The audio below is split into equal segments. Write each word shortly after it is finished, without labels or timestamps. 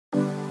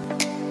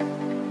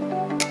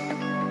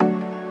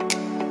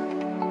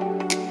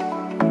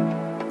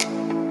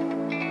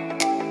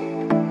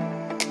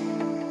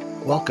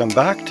Welcome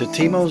back to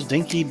Timo's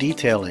Dinky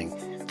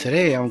Detailing.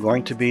 Today I'm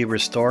going to be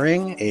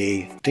restoring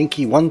a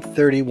Dinky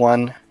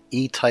 131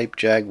 E-type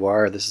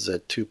Jaguar. This is a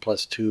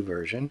 2+2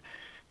 version,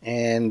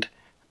 and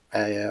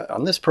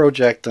on this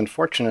project,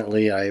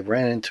 unfortunately, I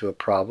ran into a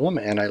problem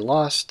and I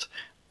lost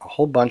a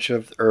whole bunch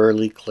of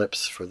early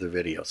clips for the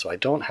video. So I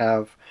don't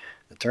have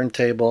the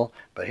turntable,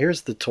 but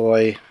here's the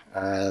toy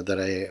that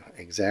I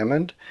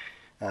examined.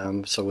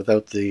 So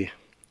without the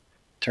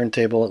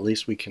turntable, at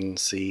least we can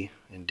see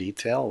in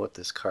detail what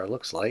this car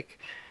looks like.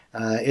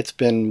 It's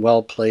been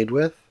well played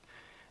with.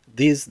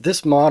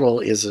 This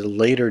model is a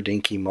later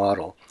Dinky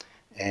model,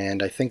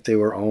 and I think they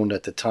were owned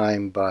at the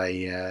time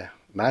by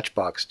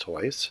Matchbox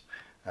Toys.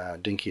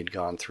 Dinky had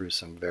gone through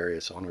some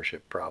various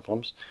ownership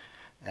problems,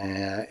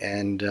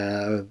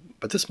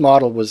 but this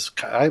model was,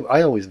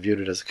 I always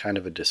viewed it as kind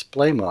of a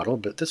display model,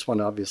 but this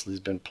one obviously has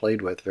been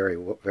played with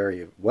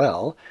very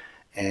well,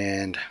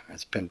 and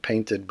it's been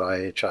painted by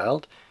a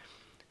child.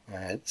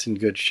 It's in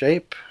good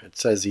shape. It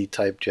says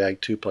E-type Jag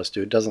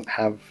 2+2. It doesn't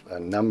have a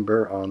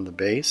number on the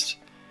base,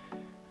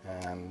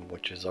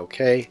 which is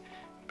okay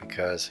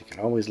because you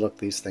can always look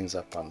these things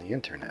up on the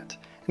internet.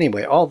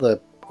 Anyway, all the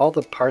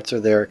parts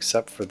are there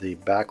except for the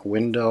back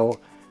window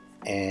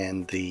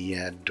and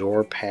the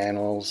door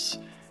panels,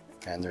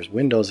 and there's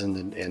windows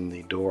in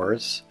the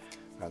doors.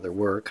 There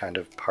were kind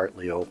of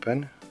partly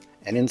open,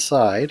 and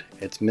inside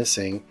it's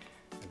missing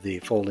the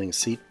folding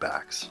seat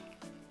backs.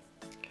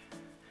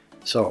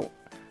 So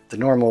the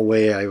normal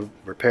way I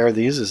repair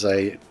these is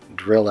I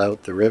drill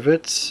out the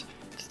rivets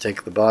to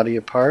take the body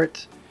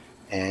apart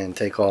and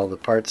take all the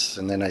parts,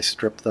 and then I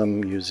strip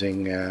them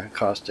using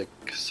caustic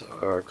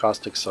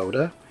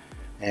soda.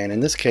 And in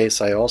this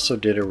case, I also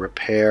did a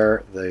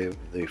repair. The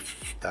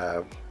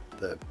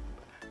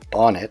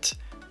bonnet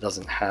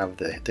didn't have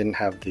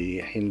the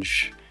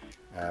hinge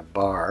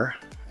bar,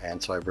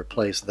 and so I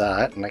replaced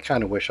that. And I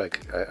kind of wish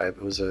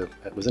it was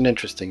an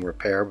interesting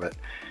repair, but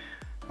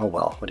oh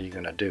well, what are you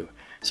gonna do?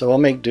 So I'll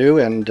make do,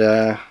 and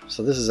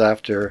so this is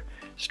after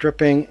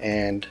stripping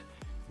and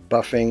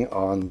buffing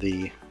on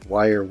the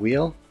wire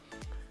wheel.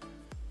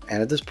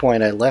 And at this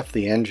point I left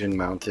the engine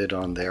mounted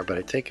on there, but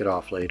I take it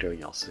off later,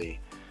 you'll see.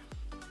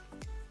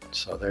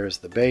 So there's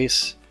the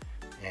base,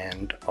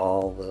 and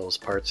all those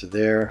parts are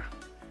there.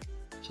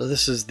 So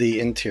this is the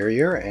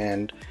interior,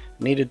 and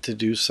needed to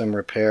do some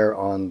repair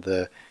on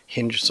the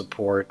hinge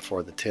support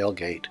for the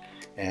tailgate.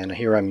 And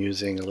here I'm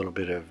using a little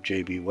bit of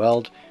JB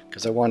Weld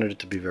because I wanted it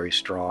to be very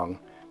strong,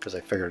 because I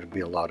figured there'd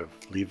be a lot of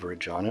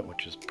leverage on it,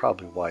 which is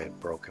probably why it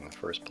broke in the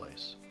first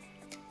place.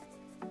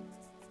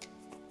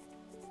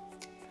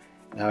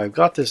 Now I've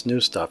got this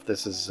new stuff.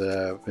 This is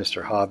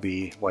Mr.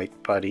 Hobby white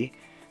putty.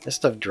 This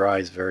stuff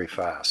dries very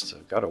fast, so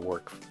I've got to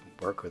work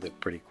with it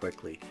pretty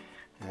quickly.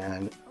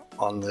 And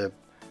on the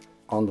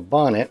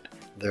bonnet,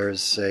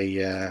 there's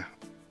a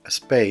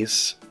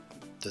space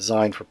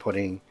designed for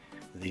putting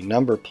the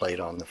number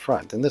plate on the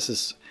front, and this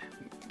is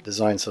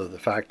designed so the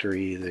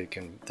factory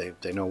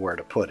they know where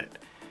to put it.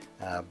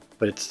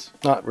 But it's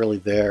not really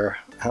there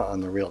on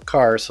the real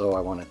car, so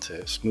I wanted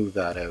to smooth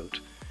that out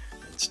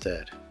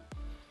instead.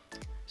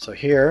 So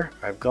here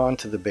I've gone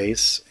to the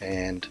base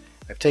and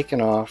I've taken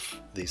off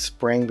the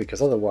spring,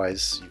 because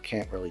otherwise you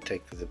can't really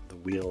take the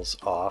wheels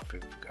off.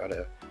 You've got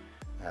to,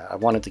 I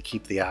wanted to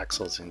keep the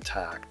axles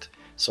intact.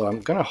 So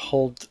I'm going to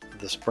hold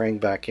the spring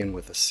back in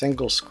with a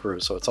single screw,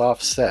 so it's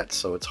offset,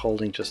 so it's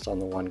holding just on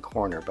the one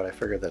corner, but I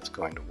figured that's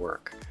going to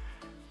work.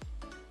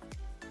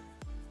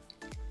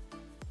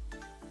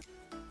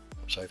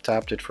 So I've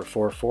tapped it for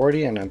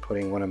 440, and I'm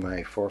putting one of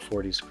my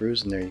 440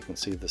 screws in there. You can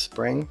see the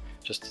spring,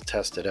 just to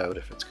test it out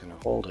if it's going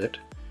to hold it,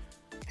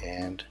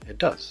 and it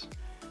does.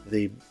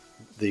 The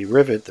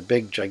rivet, the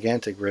big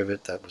gigantic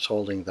rivet that was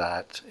holding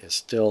that,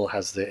 still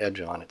has the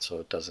edge on it, so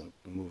it doesn't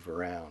move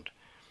around.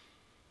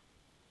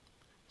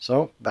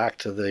 So back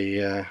to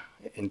the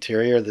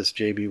interior. This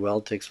JB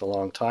Weld takes a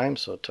long time,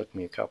 so it took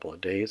me a couple of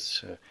days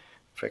to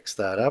fix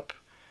that up.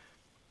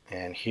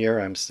 And here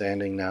I'm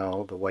standing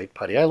now, the white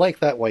putty. I like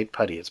that white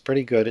putty. It's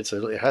pretty good.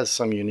 It has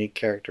some unique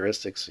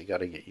characteristics. You got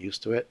to get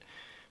used to it,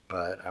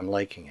 but I'm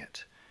liking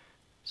it.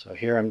 So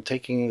here I'm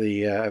taking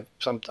the,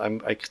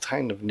 I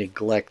kind of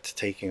neglect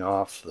taking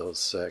off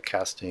those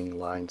casting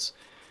lines.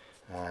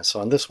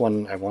 So on this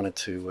one, I wanted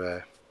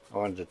to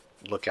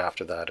look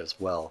after that as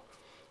well.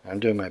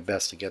 I'm doing my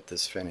best to get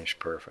this finish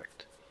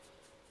perfect.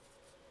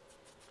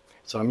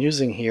 So I'm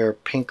using here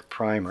pink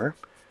primer.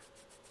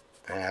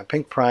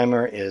 Pink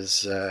primer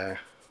is you're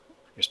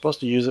supposed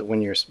to use it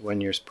when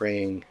you're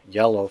spraying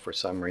yellow for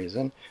some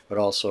reason, but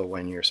also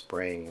when you're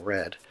spraying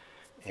red.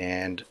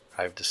 And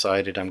I've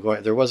decided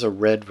there was a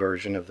red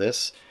version of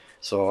this,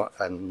 so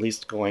I'm at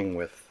least going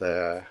with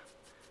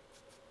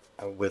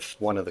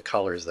one of the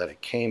colors that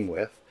it came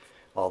with,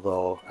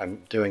 although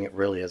I'm doing it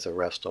really as a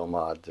resto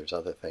mod. There's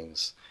other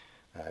things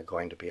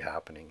going to be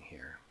happening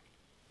here.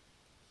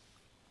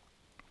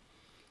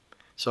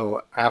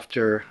 So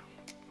after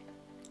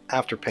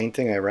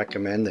painting, I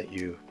recommend that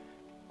you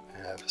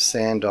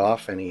sand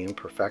off any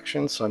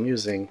imperfections. So I'm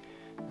using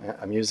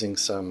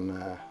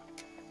some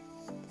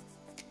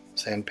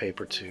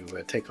sandpaper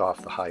to take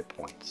off the high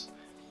points.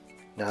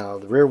 Now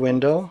the rear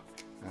window,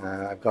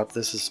 I've got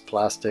this is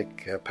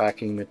plastic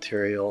packing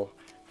material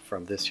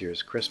from this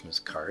year's Christmas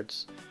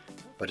cards,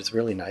 but it's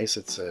really nice.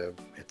 It's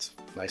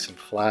nice and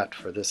flat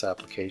for this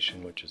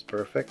application, which is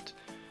perfect,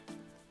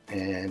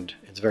 and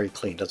it's very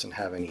clean. Doesn't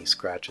have any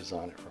scratches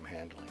on it from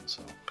handling.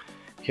 So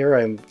here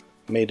I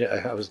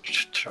was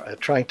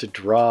trying to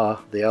draw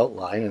the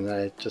outline, and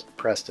I just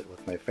pressed it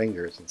with my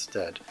fingers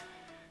instead.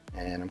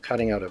 And I'm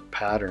cutting out a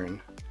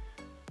pattern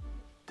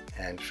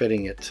and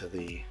fitting it to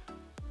the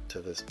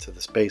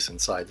space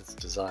inside that's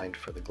designed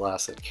for the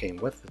glass that came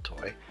with the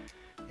toy.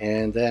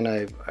 And then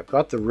I've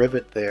got the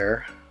rivet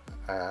there.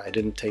 I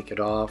didn't take it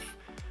off.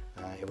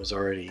 It was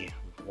already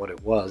what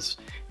it was,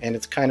 and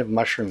it's kind of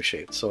mushroom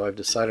shaped, so I've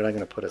decided I'm going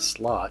to put a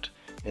slot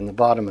in the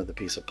bottom of the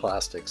piece of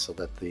plastic so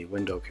that the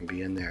window can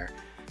be in there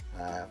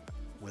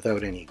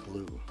without any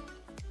glue.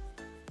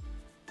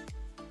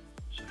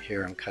 So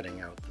here I'm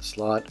cutting out the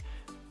slot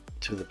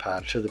to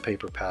the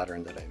paper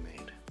pattern that I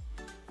made.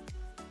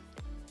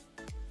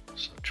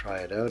 So try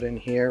it out in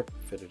here,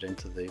 fit it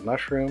into the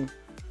mushroom,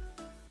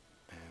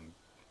 and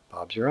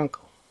Bob's your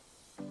uncle.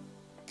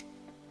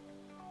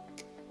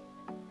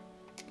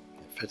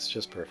 It fits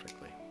just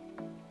perfectly.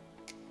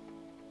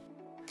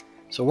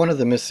 So one of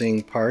the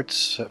missing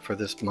parts for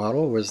this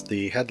model was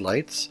the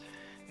headlights,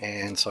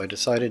 and so I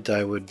decided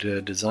I would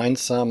design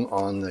some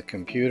on the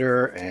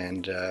computer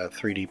and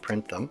 3D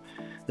print them.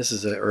 This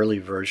is an early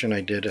version.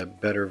 I did a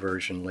better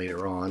version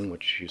later on,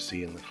 which you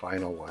see in the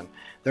final one.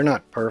 They're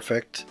not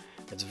perfect.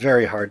 It's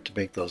very hard to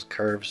make those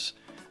curves,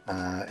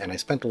 and I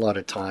spent a lot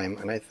of time,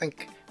 and I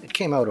think it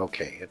came out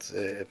okay.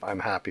 I'm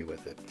happy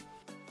with it.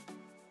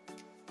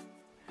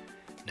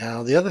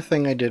 Now the other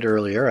thing I did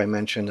earlier, I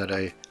mentioned that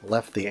I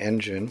left the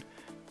engine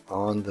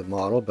on the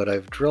model, but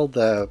I've drilled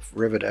the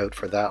rivet out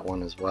for that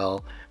one as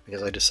well,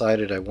 because I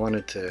decided I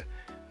wanted to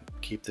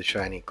keep the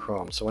shiny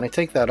chrome. So when I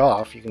take that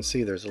off, you can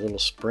see there's a little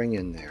spring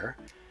in there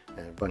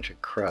and a bunch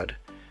of crud,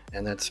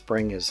 and that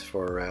spring is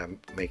for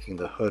making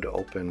the hood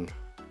open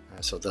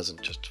so it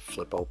doesn't just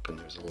flip open.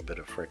 There's a little bit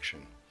of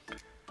friction.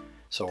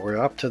 So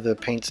we're up to the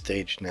paint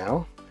stage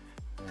now,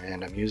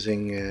 and I'm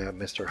using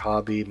Mr.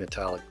 Hobby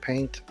metallic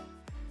paint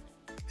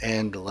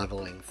and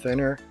leveling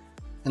thinner,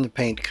 and the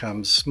paint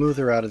comes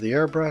smoother out of the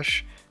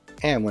airbrush,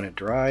 and when it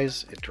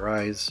dries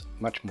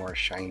much more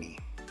shiny.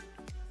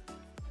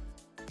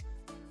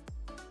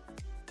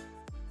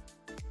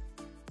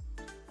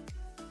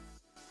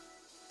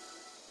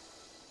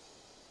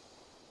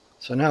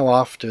 So now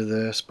off to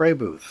the spray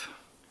booth.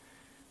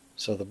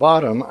 So the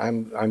bottom,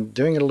 I'm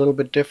doing it a little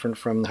bit different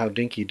from how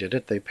Dinky did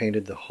it. They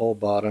painted the whole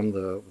bottom,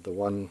 the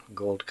one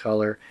gold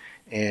color,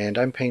 and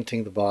I'm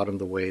painting the bottom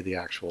the way the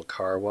actual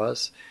car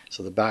was.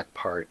 So the back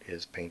part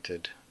is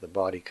painted the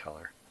body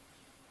color.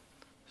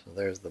 So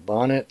there's the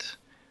bonnet,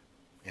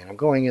 and I'm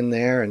going in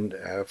there, and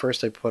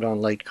first I put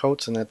on light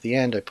coats, and at the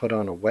end I put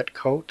on a wet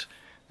coat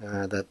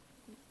that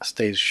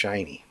stays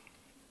shiny.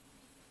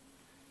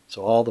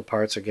 So all the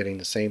parts are getting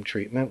the same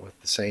treatment with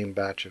the same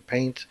batch of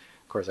paint.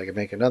 Of course, I could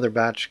make another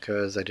batch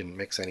because I didn't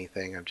mix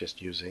anything. I'm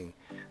just using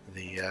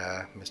the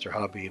Mr.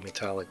 Hobby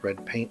metallic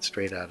red paint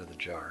straight out of the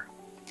jar.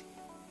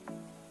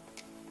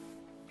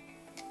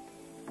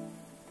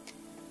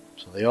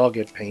 So they all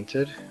get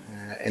painted,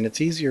 and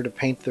it's easier to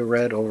paint the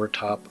red over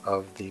top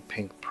of the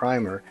pink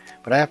primer.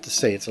 But I have to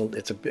say,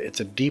 it's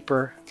a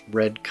deeper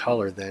red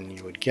color than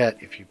you would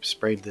get if you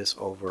sprayed this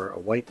over a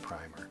white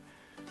primer.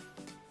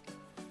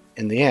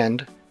 In the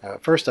end,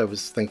 at first I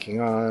was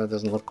thinking, oh, it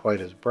doesn't look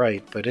quite as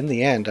bright, but in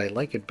the end I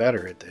like it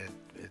better. It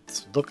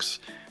just looks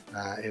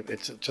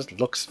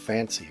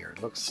fancier,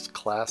 it looks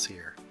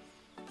classier,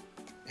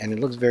 and it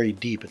looks very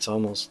deep. It's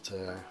almost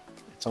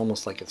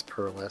like it's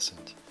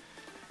pearlescent.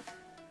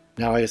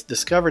 Now I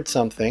discovered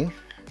something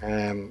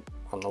on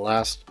the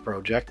last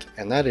project,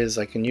 and that is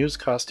I can use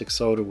caustic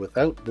soda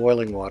without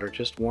boiling water,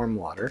 just warm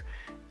water,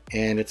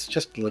 and it's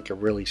just like a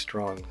really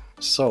strong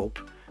soap,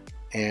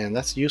 and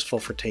that's useful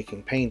for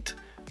taking paint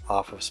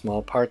off of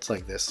small parts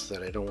like this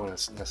that I don't want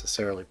to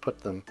necessarily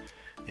put them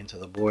into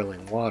the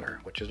boiling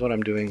water, which is what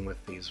I'm doing with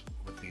these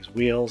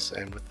wheels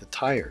and with the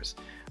tires.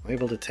 I'm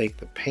able to take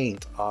the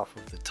paint off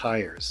of the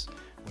tires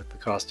with the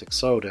caustic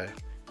soda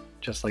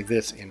just like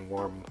this in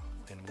warm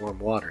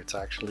water. It's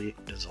actually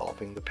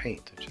dissolving the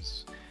paint, which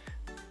is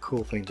a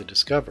cool thing to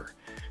discover,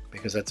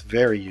 because that's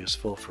very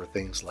useful for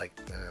things like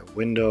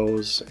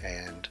windows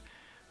and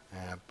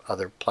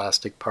other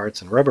plastic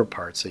parts and rubber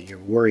parts that you're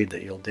worried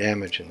that you'll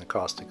damage in the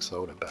caustic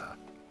soda bath.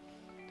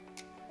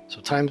 So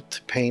time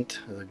to paint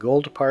the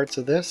gold parts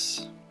of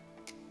this.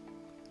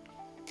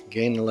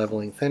 Again, the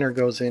leveling thinner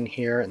goes in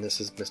here, and this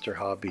is Mr.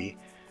 Hobby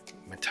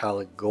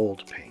metallic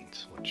gold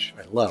paint, which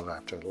I love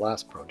after the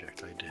last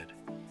project I did.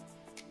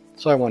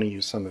 So I want to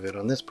use some of it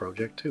on this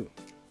project too.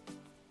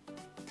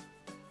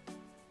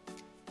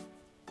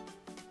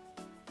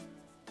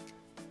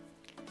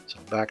 So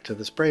back to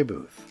the spray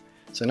booth.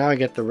 So now I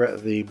get the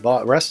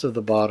rest of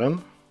the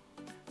bottom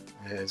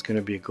is going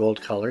to be a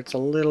gold color. It's a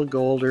little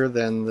golder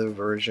than the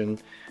version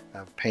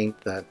of paint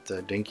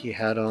that Dinky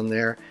had on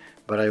there,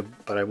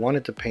 but I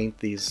wanted to paint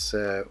these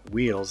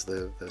wheels,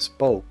 the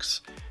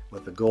spokes,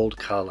 with the gold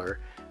color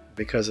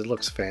because it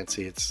looks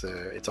fancy. It's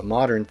a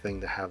modern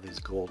thing to have these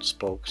gold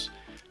spokes.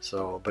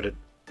 So, but it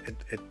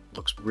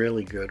looks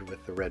really good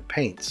with the red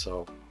paint.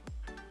 So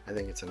I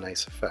think it's a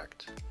nice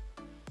effect.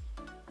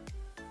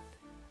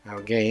 Now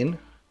again,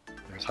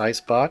 there's high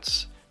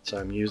spots, so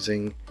I'm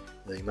using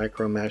the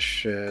micro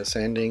mesh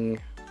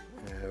sanding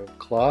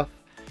cloth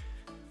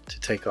to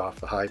take off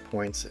the high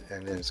points,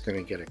 and then it's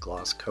going to get a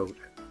gloss coat.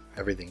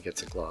 Everything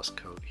gets a gloss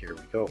coat. Here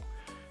we go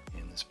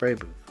in the spray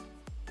booth.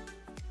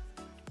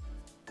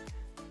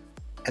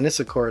 And this,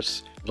 of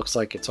course, looks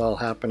like it's all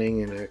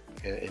happening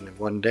in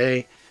one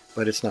day,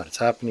 but it's not. It's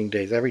happening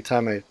days. Every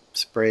time I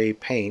spray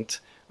paint,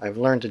 I've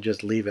learned to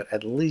just leave it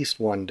at least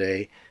one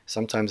day.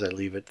 Sometimes I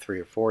leave it 3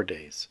 or 4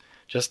 days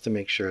just to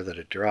make sure that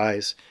it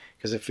dries.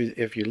 Because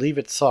if you leave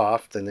it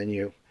soft and then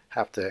you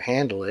have to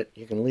handle it,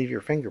 you can leave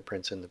your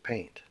fingerprints in the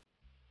paint.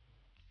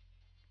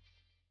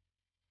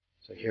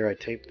 So here I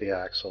taped the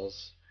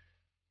axles.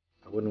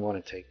 I wouldn't want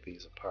to take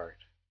these apart.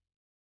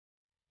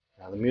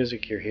 Now the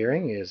music you're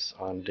hearing is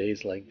On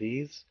Days Like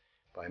These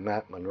by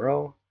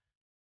Monroe.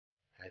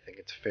 I think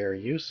it's fair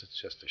use.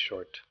 It's just a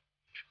short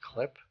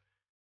clip.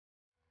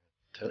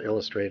 To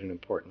illustrate an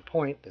important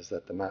point is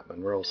that the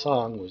Monroe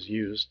song was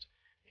used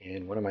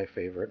in one of my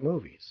favorite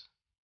movies,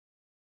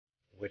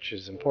 which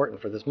is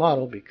important for this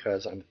model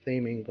because I'm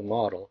theming the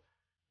model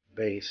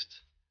based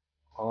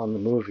on the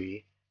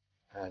movie.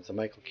 It's a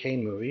Michael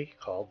Caine movie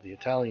called The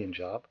Italian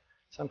Job.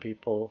 Some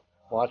people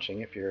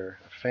watching, if you're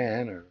a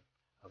fan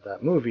of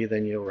that movie,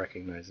 then you'll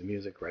recognize the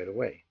music right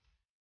away.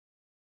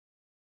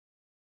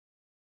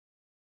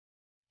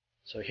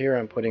 So here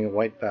I'm putting a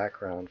white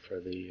background for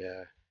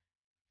the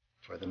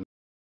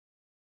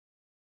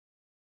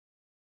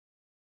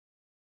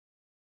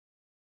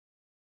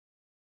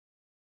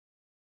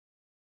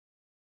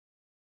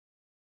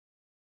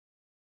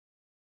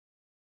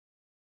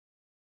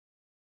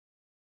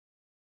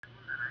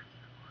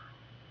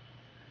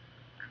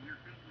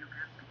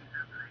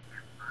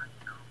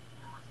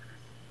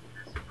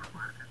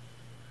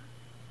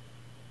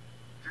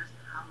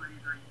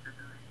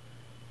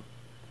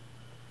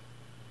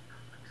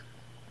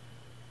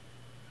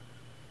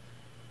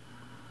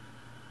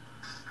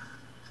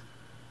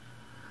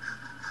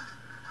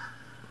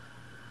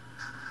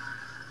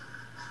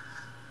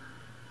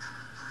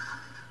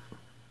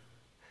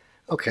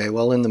Okay,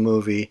 well, in the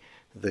movie,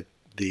 the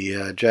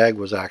Jag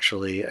was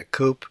actually a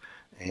coupe,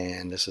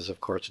 and this is, of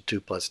course, a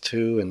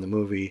 2+2. In the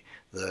movie,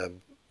 the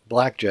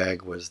black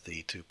Jag was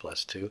the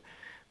 2+2.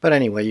 But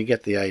anyway, you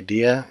get the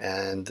idea,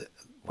 and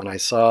when I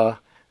saw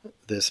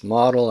this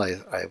model,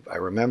 I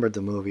remembered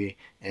the movie,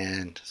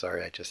 and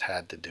sorry, I just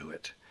had to do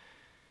it.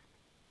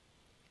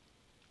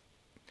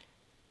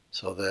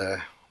 So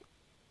the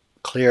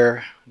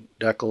clear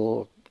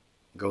decal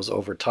goes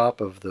over top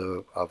of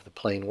the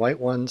plain white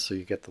one, so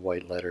you get the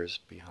white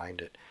letters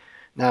behind it.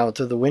 Now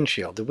to the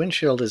windshield. The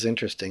windshield is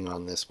interesting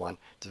on this one.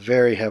 It's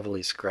very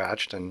heavily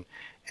scratched, and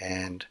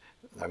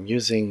I'm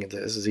using,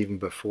 this is even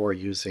before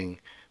using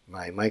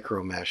my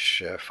micro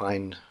mesh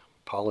fine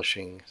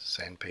polishing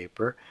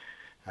sandpaper.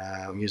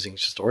 I'm using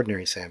just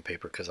ordinary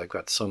sandpaper because I've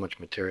got so much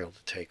material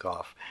to take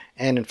off.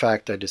 And in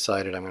fact, I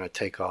decided I'm going to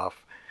take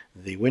off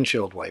the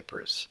windshield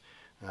wipers.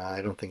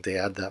 I don't think they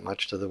add that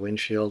much to the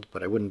windshield,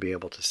 but I wouldn't be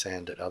able to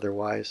sand it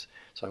otherwise.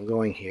 So I'm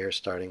going here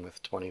starting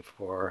with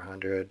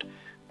 2400,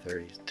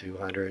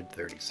 3200,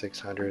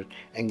 3600,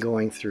 and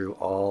going through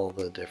all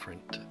the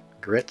different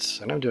grits,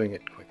 and I'm doing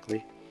it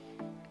quickly.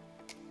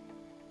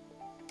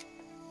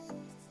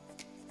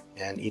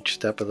 And each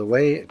step of the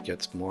way it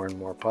gets more and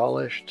more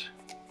polished.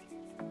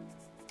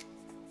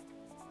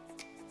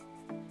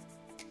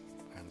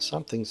 And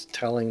something's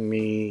telling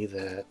me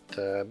that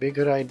it'd be a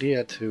good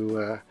idea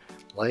to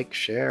like,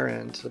 share,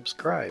 and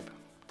subscribe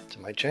to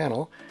my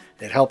channel.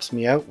 It helps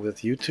me out with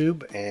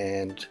YouTube,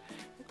 and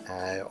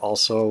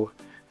also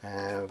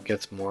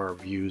gets more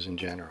views in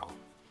general.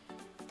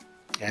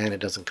 And it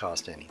doesn't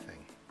cost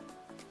anything.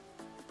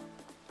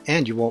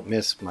 And you won't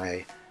miss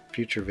my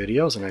future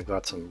videos, and I've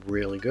got some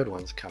really good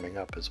ones coming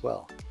up as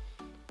well.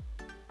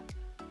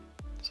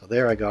 So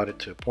there I got it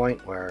to a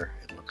point where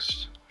it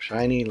looks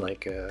shiny,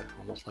 like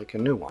almost like a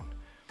new one.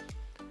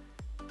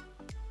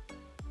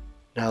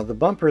 Now the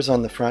bumpers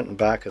on the front and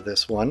back of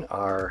this one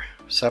are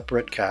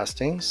separate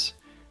castings,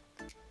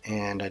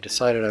 and I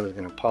decided I was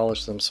going to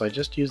polish them, so I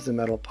just used the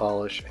metal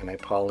polish and I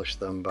polished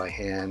them by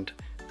hand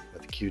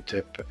with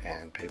Q-tip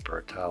and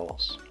paper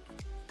towels.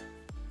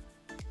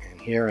 And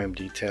here I'm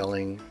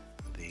detailing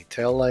the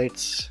tail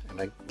lights,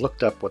 and I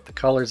looked up what the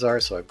colors are,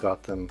 so I've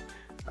got them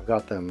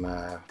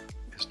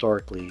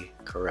historically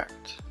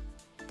correct.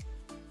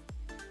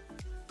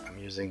 I'm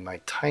using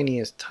my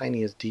tiniest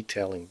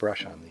detailing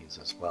brush on these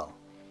as well.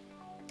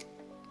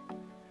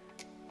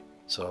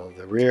 So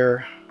the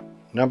rear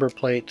number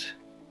plate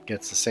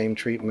gets the same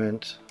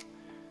treatment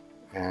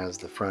as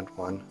the front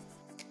one.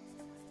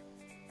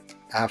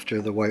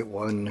 After the white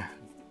one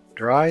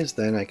dries,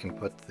 then I can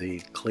put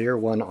the clear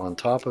one on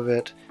top of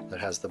it that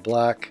has the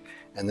black,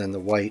 and then the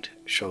white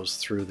shows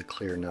through the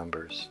clear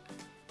numbers.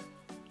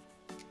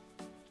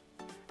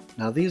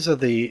 Now these are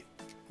the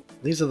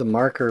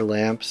marker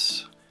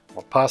lamps,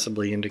 or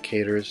possibly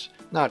indicators,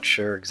 not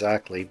sure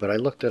exactly, but I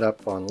looked it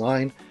up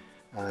online,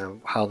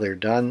 how they're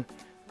done.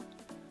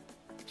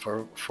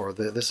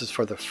 This is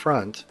for the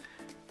front,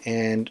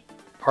 and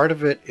part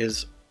of it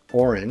is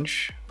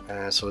orange,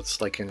 so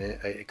it's like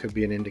it could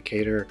be an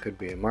indicator, it could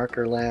be a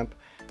marker lamp,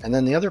 and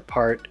then the other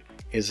part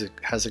is it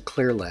has a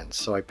clear lens,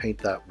 so I paint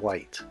that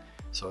white.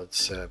 So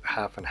it's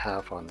half and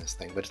half on this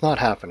thing, but it's not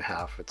half and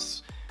half.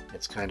 It's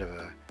kind of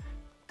a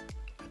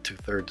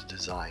 2/3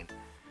 design.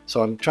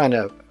 So I'm trying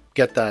to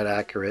get that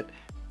accurate.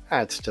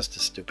 It's just a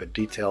stupid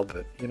detail,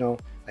 but you know,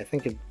 I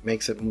think it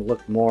makes it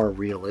look more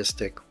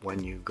realistic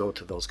when you go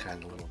to those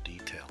kind of little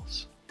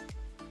details.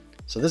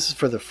 So this is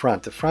for the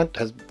front. The front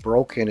has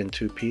broken in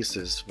two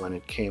pieces when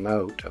it came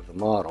out of the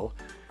model.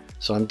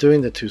 So I'm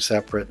doing the two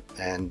separate,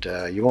 and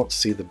you won't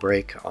see the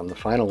brake on the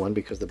final one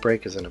because the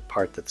brake is in a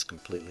part that's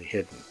completely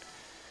hidden,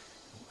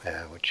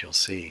 which you'll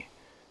see.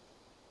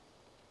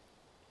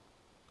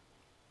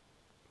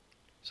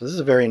 So this is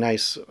a very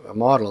nice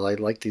model. I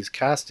like these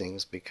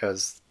castings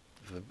because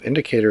the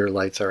indicator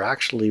lights are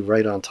actually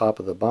right on top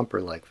of the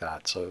bumper like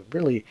that. So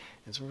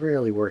it's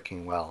really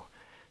working well.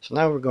 So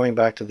now we're going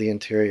back to the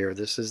interior.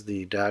 This is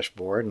the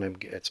dashboard,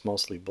 and it's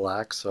mostly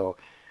black, so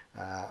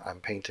I'm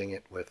painting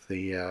it with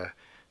the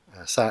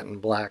satin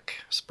black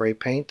spray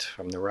paint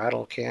from the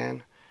rattle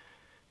can.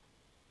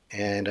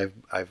 And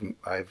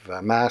I've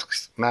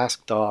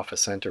masked off a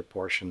center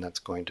portion that's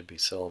going to be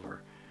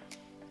silver.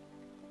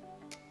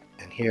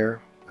 And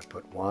here I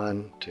put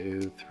 1,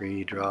 2,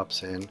 3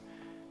 drops in.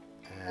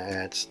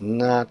 It's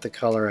not the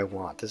color I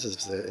want. This is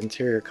the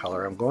interior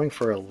color. I'm going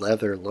for a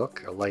leather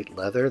look, a light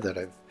leather that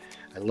I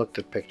looked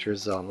at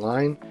pictures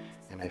online,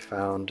 and I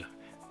found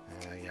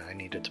yeah, I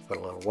needed to put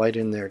a little white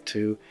in there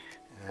too.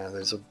 I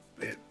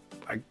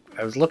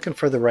was looking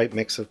for the right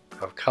mix of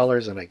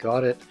colors, and I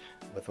got it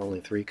with only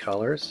 3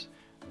 colors.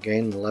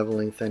 Again, the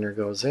leveling thinner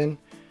goes in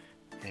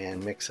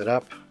and mix it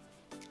up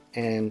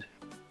and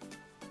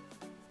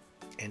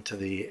into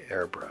the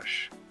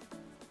airbrush.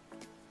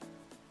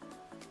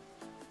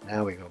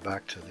 Now we go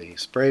back to the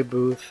spray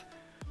booth,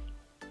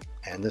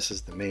 and this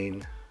is the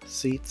main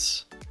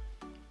seats,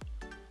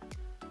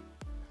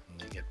 and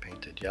they get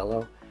painted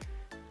yellow.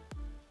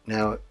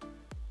 Now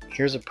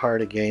here's a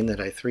part again that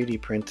I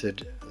 3D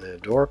printed the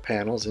door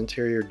panels,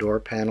 interior door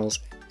panels,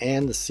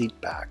 and the seat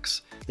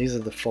backs. These are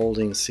the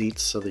folding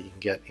seats so that you can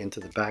get into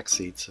the back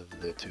seats of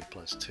the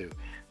 2+2.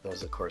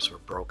 Those of course were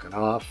broken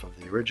off of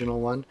the original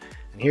one.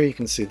 And here you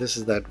can see this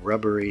is that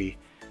rubbery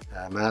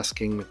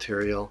masking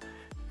material.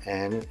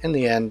 And in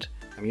the end,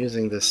 I'm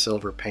using this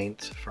silver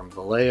paint from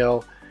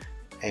Vallejo,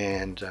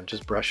 and I'm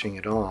just brushing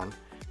it on.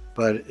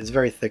 But it's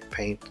very thick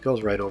paint, it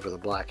goes right over the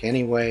black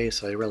anyway,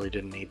 so I really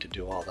didn't need to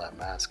do all that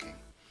masking.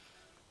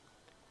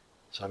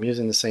 So I'm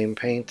using the same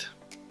paint,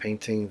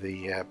 painting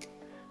the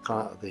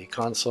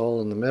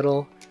console in the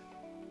middle.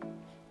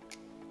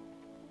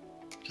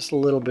 Just a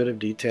little bit of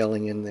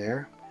detailing in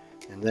there.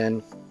 And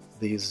then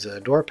these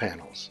door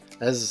panels.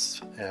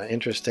 That's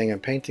interesting. I'm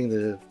painting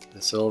the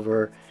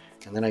silver,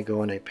 and then I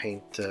go and I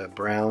paint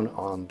brown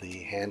on the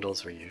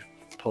handles where you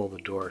pull the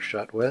door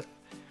shut with.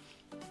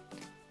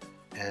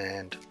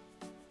 And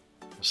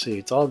you'll see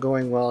it's all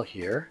going well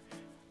here.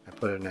 I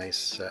put a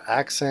nice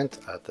accent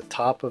at the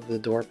top of the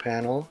door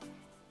panel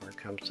where it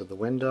comes to the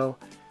window.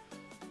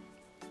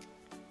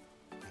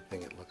 I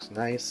think it looks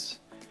nice.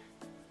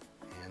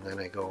 And then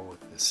I go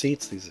with the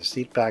seats. These are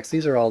seat backs.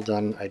 These are all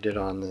done, I did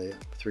on the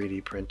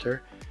 3D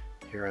printer.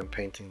 Here I'm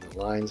painting the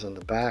lines on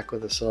the back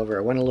with the silver.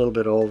 I went a little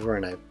bit over,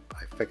 and I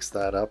fixed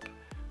that up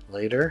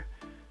later.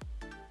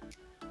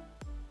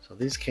 So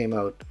these came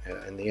out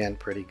in the end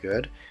pretty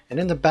good. And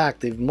in the back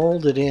they've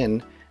molded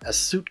in a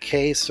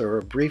suitcase or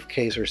a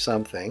briefcase or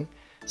something.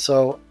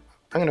 So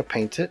I'm going to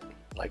paint it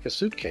like a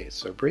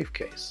suitcase or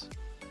briefcase.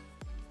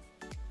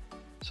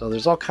 So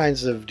there's all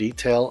kinds of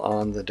detail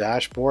on the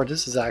dashboard.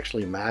 This is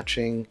actually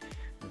matching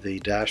the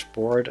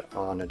dashboard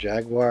on a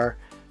Jaguar,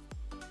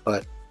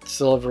 but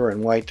silver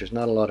and white, there's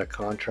not a lot of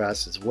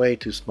contrast. It's way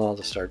too small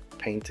to start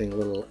painting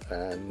little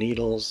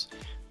needles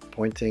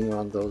pointing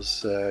on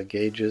those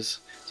gauges.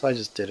 So I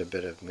just did a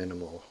bit of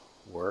minimal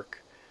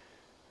work.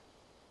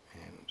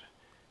 And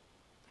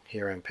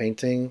here I'm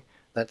painting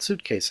that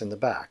suitcase in the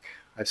back.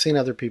 I've seen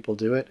other people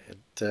do it.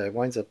 It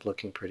winds up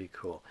looking pretty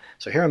cool.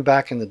 So here I'm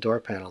back in the door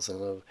panels, and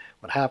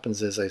what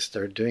happens is I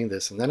start doing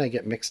this, and then I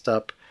get mixed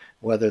up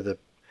whether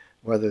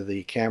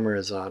the camera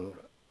is on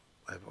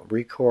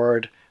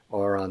record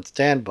or on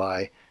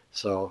standby.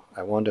 So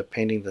I wound up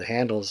painting the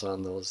handles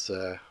on those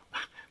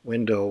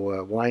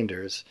window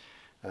winders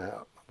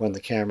when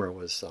the camera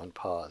was on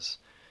pause.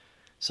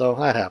 So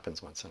that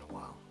happens once in a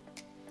while.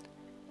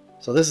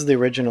 So this is the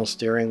original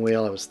steering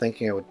wheel. I was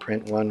thinking I would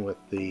print one with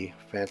the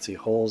fancy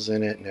holes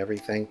in it and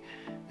everything,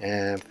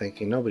 and I'm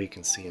thinking nobody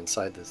can see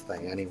inside this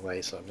thing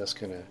anyway, so I'm just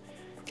going to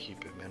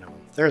keep it minimum.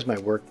 There's my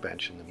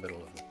workbench in the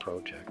middle of the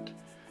project.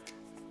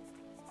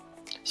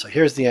 So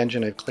here's the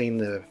engine. I've cleaned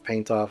the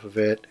paint off of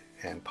it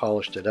and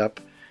polished it up,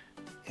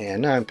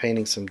 and now I'm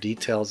painting some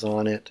details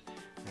on it.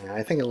 And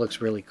I think it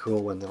looks really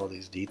cool when all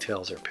these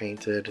details are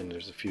painted and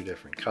there's a few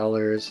different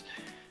colors,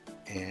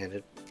 and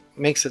it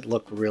makes it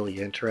look really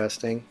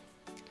interesting.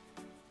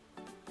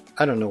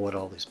 I don't know what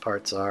all these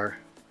parts are,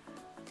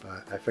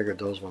 but I figured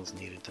those ones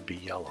needed to be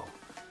yellow.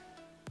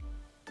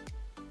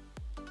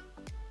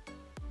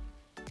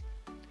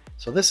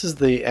 So this is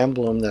the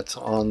emblem that's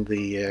on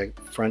the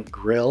front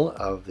grille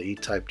of the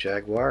E-Type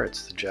Jaguar.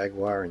 It's the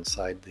Jaguar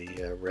inside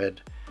the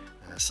red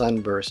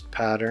sunburst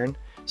pattern.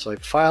 So I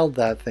filed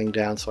that thing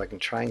down so I can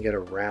try and get a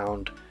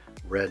round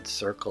red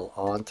circle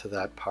onto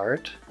that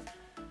part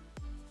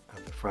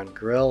of the front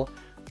grille.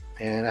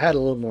 And I had a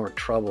little more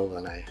trouble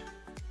than I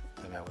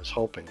was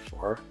hoping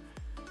for,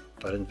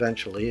 but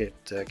eventually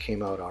it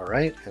came out all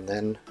right. And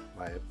then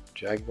my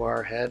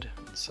Jaguar head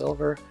in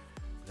silver,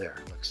 there,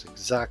 looks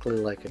exactly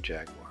like a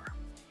Jaguar.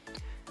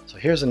 So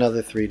here's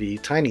another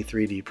tiny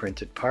 3D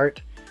printed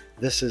part.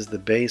 This is the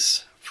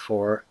base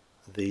for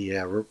the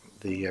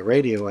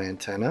radio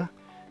antenna,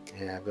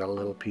 and I've got a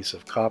little piece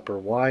of copper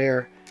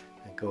wire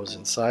that goes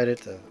inside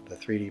it, the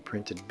 3D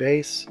printed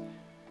base,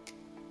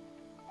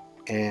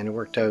 and it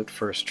worked out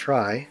first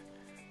try.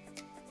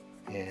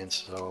 And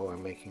so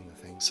I'm making the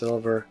thing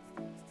silver,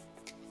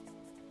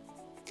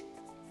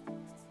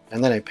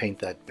 and then I paint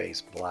that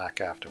base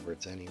black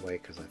afterwards anyway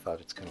because I thought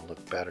it's going to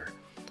look better.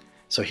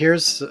 So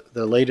here's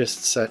the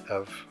latest set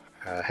of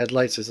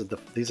headlights.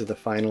 These are the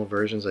final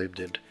versions. I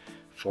did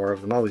 4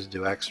 of them. I always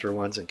do extra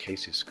ones in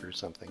case you screw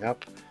something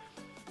up.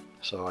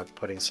 So I'm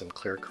putting some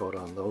clear coat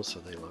on those so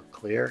they look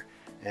clear.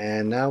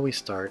 And now we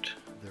start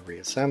the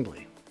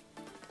reassembly.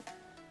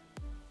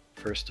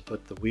 First, to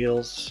put the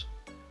wheels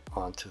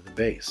onto the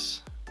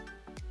base.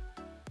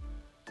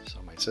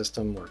 So my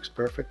system works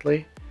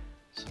perfectly.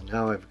 So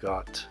now I've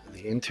got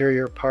the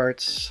interior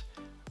parts.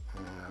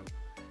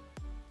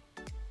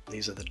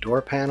 These are the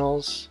door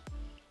panels.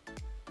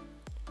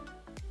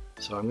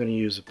 So I'm going to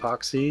use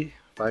epoxy,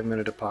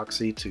 5-minute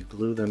epoxy, to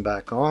glue them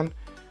back on.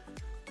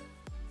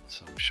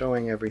 So I'm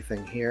showing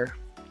everything here.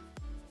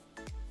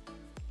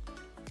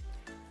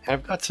 And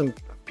I've got some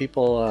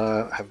people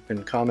have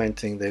been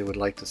commenting they would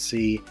like to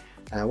see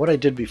what I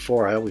did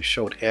before. I always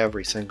showed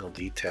every single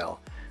detail.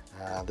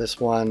 This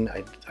one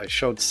I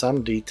showed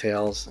some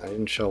details. I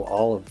didn't show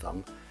all of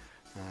them.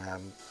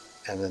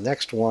 And the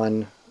next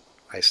one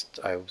I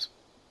was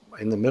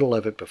in the middle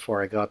of it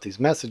before I got these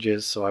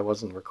messages, so I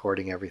wasn't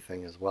recording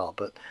everything as well.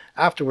 But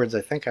afterwards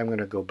I think I'm going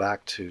to go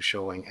back to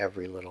showing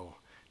every little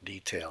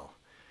detail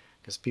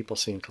because people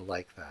seem to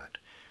like that.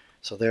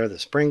 So there, the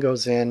spring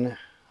goes in,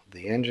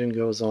 the engine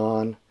goes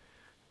on,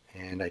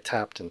 and I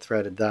tapped and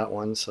threaded that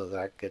one so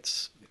that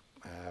gets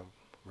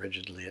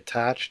rigidly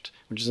attached,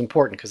 which is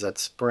important because that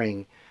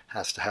spring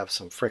has to have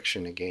some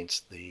friction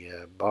against the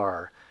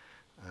bar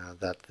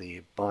that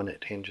the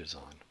bonnet hinges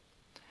on.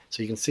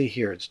 So you can see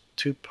here it's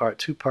two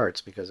parts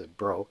because it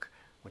broke,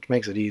 which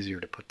makes it easier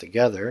to put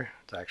together.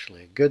 It's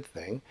actually a good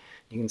thing.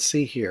 You can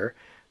see here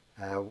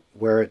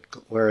where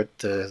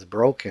it is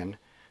broken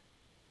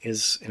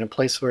is in a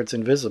place where it's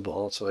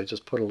invisible. So I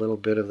just put a little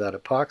bit of that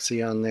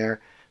epoxy on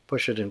there,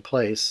 push it in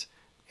place,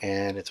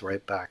 and it's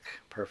right back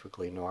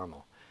perfectly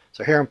normal.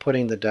 So here I'm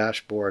putting the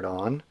dashboard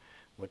on,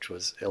 which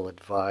was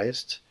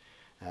ill-advised,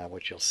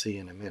 which you'll see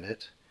in a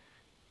minute.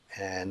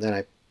 And then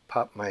I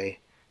pop my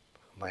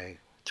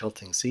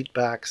tilting seat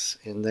backs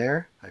in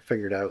there. I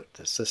figured out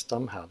the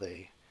system, how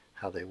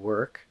they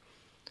work.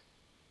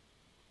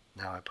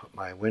 Now I put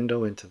my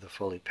window into the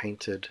fully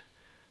painted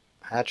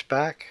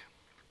hatchback.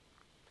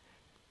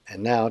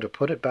 And now to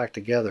put it back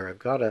together, I've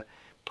got to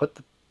put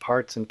the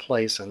parts in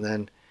place, and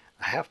then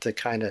I have to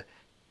kind of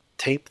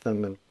tape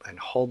them and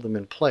hold them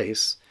in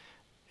place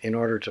in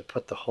order to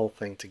put the whole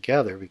thing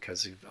together,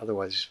 because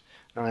otherwise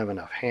I don't have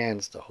enough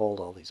hands to hold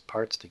all these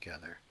parts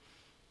together.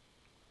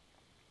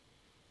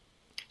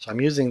 So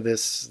I'm using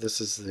this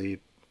is the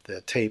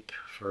tape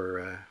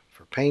for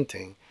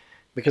painting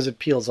because it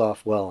peels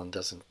off well and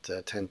doesn't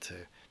tend to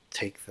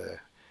take the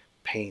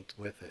paint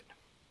with it.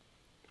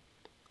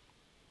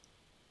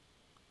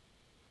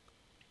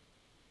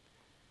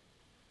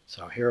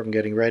 So here I'm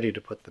getting ready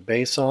to put the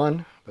base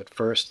on, but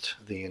first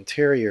the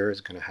interior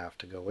is going to have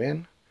to go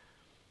in.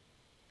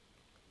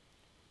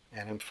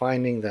 And I'm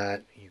finding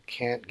that you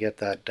can't get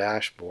that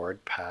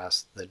dashboard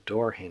past the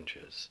door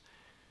hinges.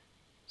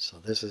 So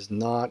this is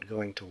not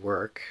going to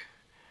work.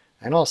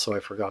 And also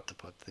I forgot to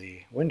put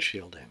the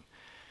windshield in.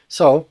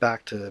 So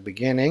back to the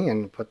beginning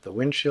and put the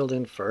windshield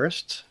in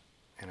first.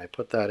 And I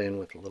put that in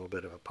with a little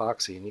bit of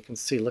epoxy. And you can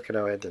see, look at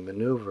how I had to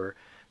maneuver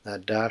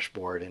that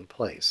dashboard in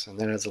place. And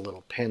then it has a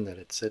little pin that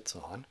it sits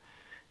on.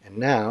 And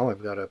now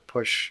I've got to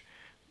push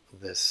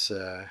this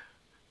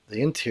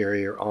the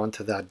interior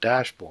onto that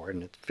dashboard,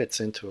 and it fits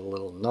into a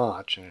little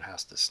notch and it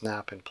has to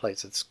snap in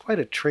place. It's quite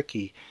a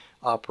tricky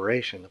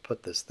operation to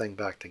put this thing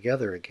back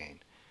together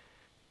again.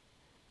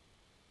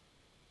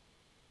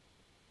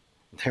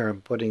 There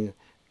I'm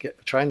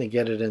trying to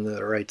get it into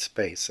the right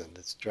space, and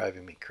it's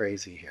driving me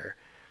crazy here.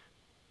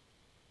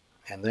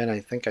 and then I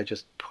think I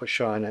just push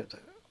on it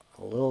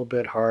a little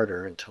bit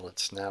harder until it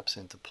snaps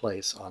into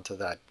place onto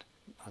that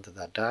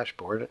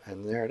dashboard,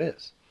 and there it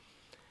is.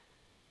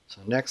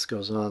 So next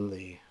goes on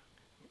the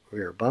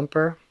rear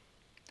bumper,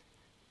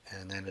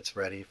 and then it's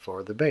ready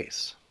for the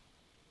base.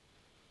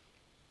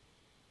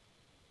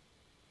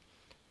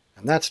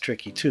 And that's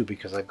tricky too,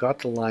 because I've got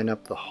to line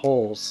up the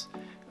holes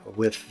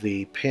with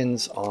the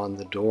pins on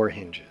the door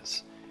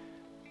hinges.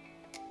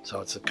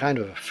 So it's a kind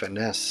of a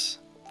finesse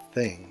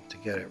thing to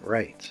get it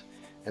right.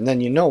 And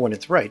then you know when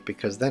it's right,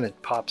 because then it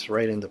pops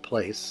right into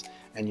place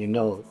and you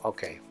know,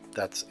 okay,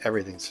 that's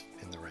everything's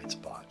in the right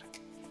spot.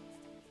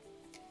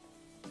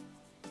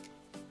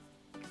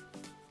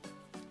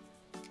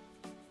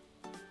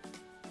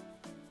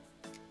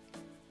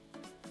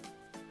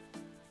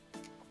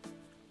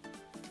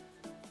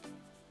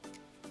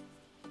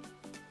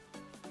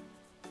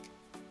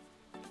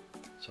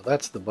 So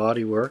that's the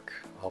body work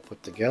all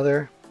put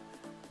together,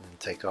 and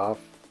take off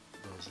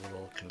those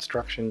little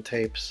construction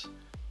tapes.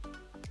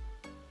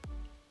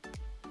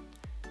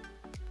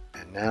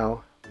 And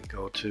now we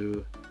go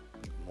to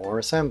more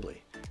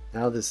assembly.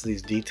 Now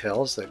these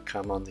details that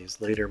come on these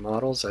later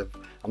models, I'm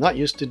not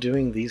used to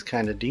doing these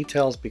kind of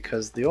details,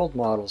 because the old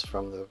models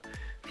from the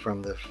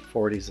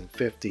 40s and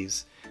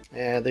 50s,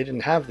 they didn't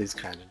have these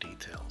kind of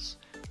details.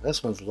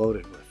 This one's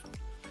loaded with them.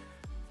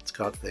 It's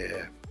got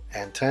the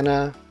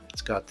antenna.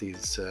 It's got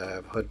these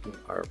hood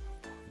or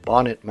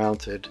bonnet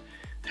mounted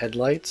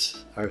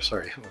headlights, or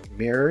sorry,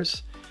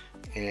 mirrors,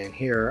 and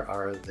here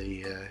are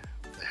the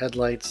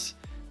headlights,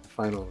 the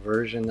final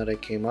version that I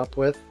came up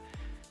with.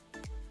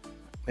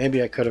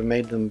 Maybe I could have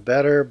made them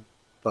better,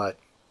 but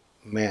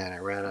man, I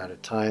ran out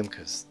of time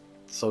because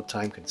it's so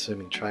time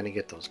consuming trying to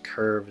get those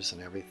curves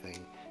and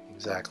everything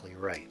exactly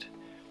right.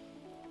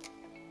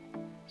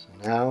 So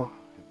now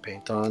I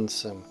paint on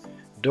some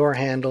door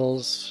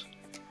handles.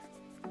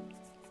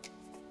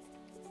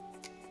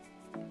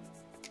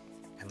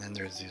 And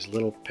there's these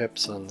little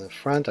pips on the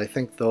front. I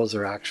think those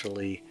are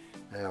actually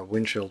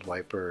windshield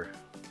wiper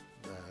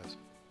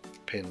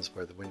pins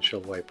where the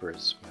windshield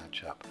wipers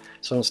match up.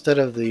 So instead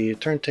of the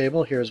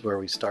turntable, here's where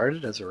we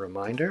started as a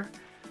reminder.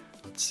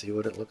 Let's see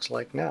what it looks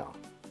like now.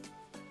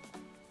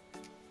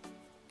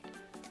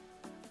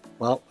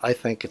 Well, I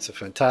think it's a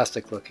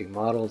fantastic looking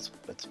model.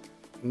 It's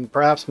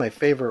perhaps my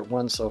favorite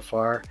one so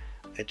far.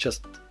 It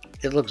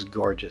looks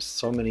gorgeous.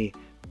 So many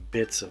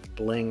bits of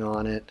bling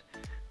on it.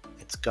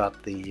 It's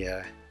got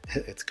the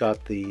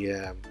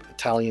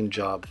Italian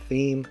job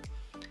theme,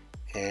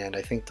 and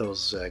I think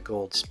those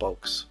gold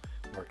spokes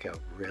work out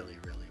really,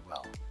 really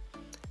well.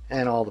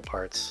 And all the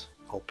parts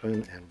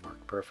open and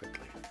work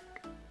perfectly.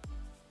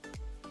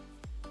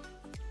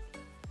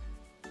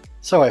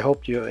 So I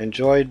hope you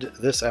enjoyed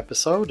this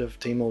episode of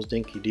Timo's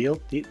Dinky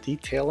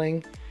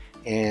Detailing,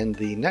 and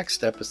the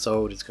next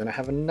episode is going to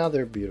have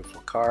another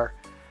beautiful car,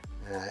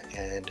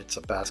 and it's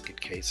a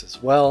basket case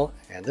as well,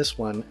 and this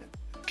one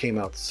came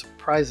out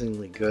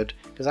surprisingly good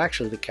because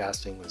actually the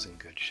casting was in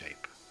good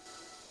shape.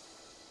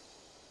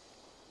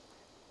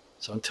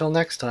 So until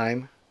next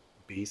time,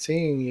 be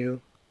seeing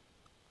you.